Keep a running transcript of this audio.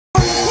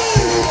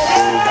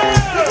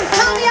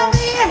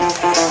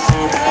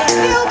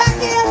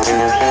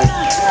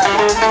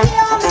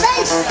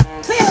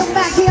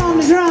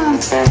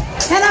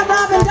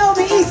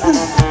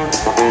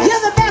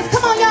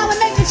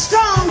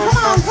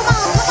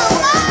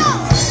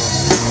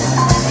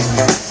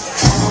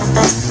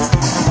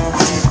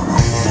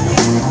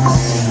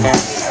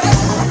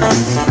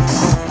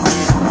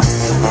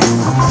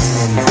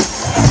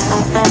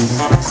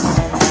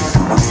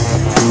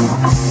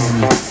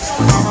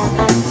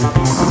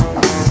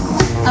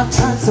I've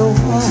tried so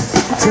hard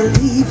to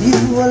leave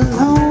you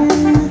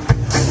alone.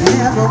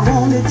 Never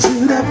wanted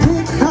you to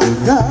pick up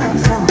the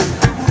phone.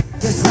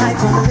 This life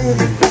I'm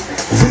living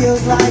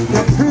feels like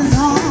a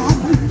prison.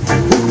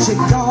 When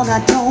you're gone, I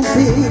don't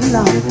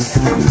belong.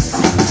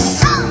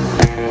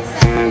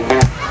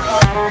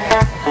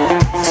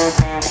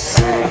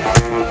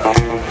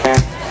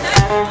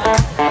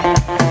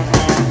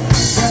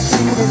 But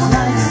in this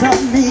nights of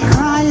me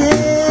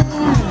crying,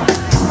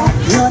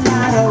 you're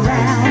not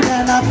around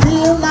and I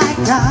feel like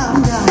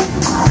I'm done.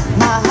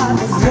 My heart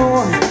was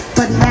yours,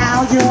 but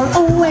now you're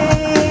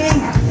away.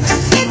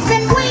 It's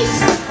been weeks,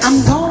 I'm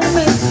gonna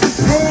make you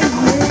pay.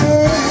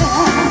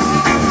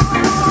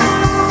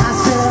 I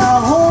said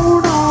I'll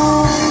hold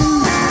on.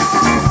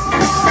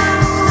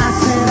 I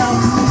said I'll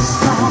be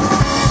strong.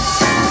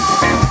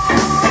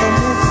 You'll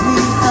miss me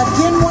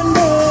again one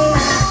day.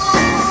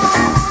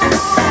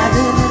 By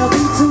then it'll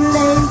be too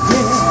late,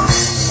 yeah.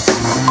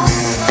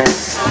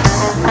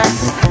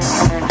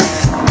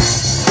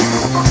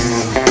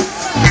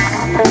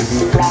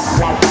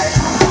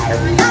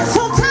 I'm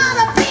so tired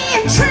of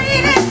being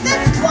treated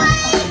this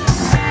way.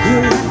 You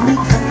left me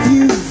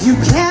confused, you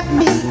kept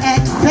me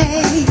at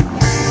bay.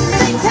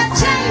 Things have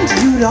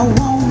changed, you don't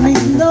want me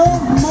no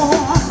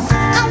more.